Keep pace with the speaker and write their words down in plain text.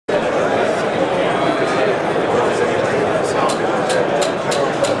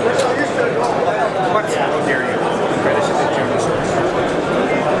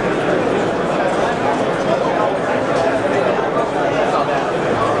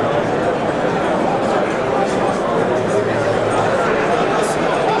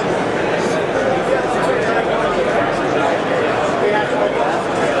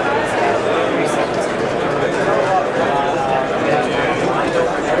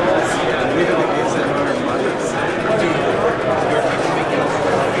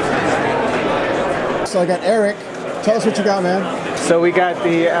I got Eric. Tell us what you got, man. So we got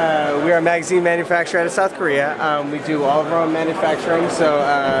the, we are a magazine manufacturer out of South Korea. We do all of our own manufacturing,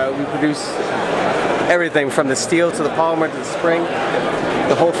 so we produce everything from the steel to the polymer to the spring,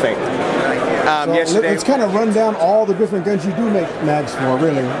 the whole thing. So let's kind of run down all the different guns you do make mags for,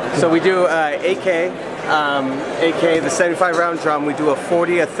 really. So we do AK, the 75 round drum. We do a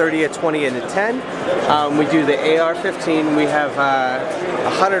 40, a 30, a 20, and a 10. We do the AR-15. We have a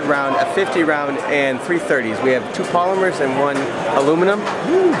 100 round, a 50 round, and 3 30s. We have 2 polymers and 1 aluminum.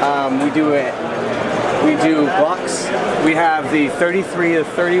 We do Glocks. We have the 33, the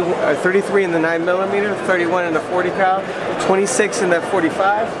 33 in the 9mm, 31 in the 40 cal, 26 in the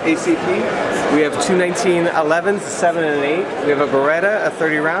 45 ACP. We have 2 1911s, 7 and an 8. We have a Beretta, a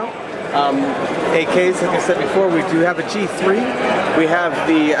 30 round. AKs, like I said before, we do have a G3. We have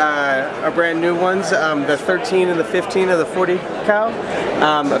the our brand new ones, the 13 and the 15 of the 40 cal,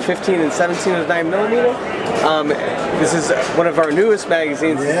 a 15 and 17 of the 9mm. This is one of our newest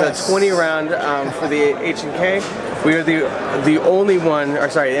magazines. Yes. It's a 20 round for the H&K. We are the only one, or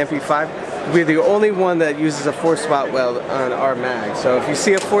sorry, the MP5. We're the only one that uses a 4-spot weld on our mag. So if you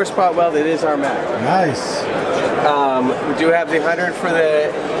see a 4-spot weld, it is our mag. Nice. We do have the 100 for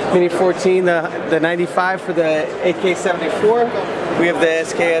the Mini 14, the 95 for the AK-74. We have the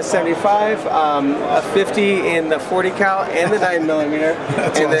SKS 75, a 50 in the 40 cal and the 9mm,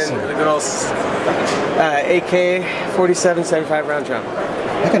 and then awesome. The good old AK-47 75 round drum.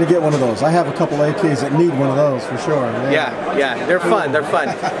 I gotta get one of those. I have a couple AKs that need one of those for sure. Yeah, they're fun. They're fun.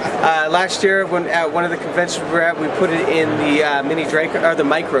 Last year, when at one of the conventions we were at, we put it in the mini Draco or the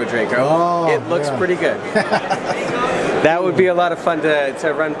micro Draco. Oh, it looks pretty good. That would be a lot of fun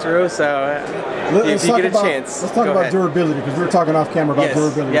to run through. So if you get a chance, let's talk about durability, because we were talking off camera about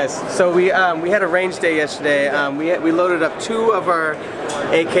durability. Yes. So we had a range day yesterday. We loaded up 2 of our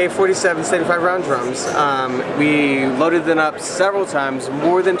AK-47 75 round drums. We loaded them up several times,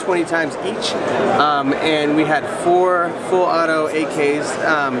 more than 20 times each, and we had 4 full auto AKs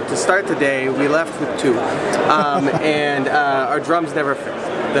to start the day. We left with 2, and our drums never failed.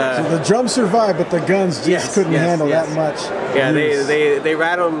 So the drums survived, but the guns just couldn't handle that much. Yeah, they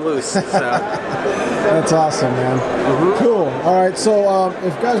rattled them loose. So. That's awesome, man. Cool. All right, so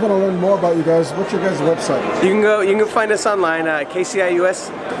if guys want to learn more about you guys, what's your guys' website? You can find us online,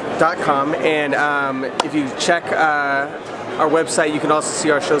 KCIUS.com, and if you check our website, you can also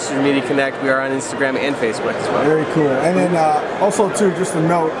see our social media connect. We are on Instagram and Facebook as well. Very cool. And then also too, just a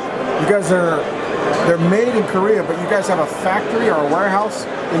note, you guys they're made in Korea, but you guys have a factory or a warehouse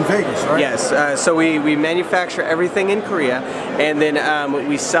in Vegas, right? Yes, so we manufacture everything in Korea, and then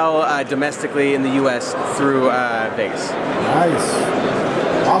we sell domestically in the US through Vegas. Nice.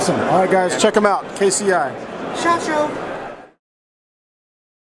 Awesome. All right, guys, check them out. KCI. Ciao, ciao.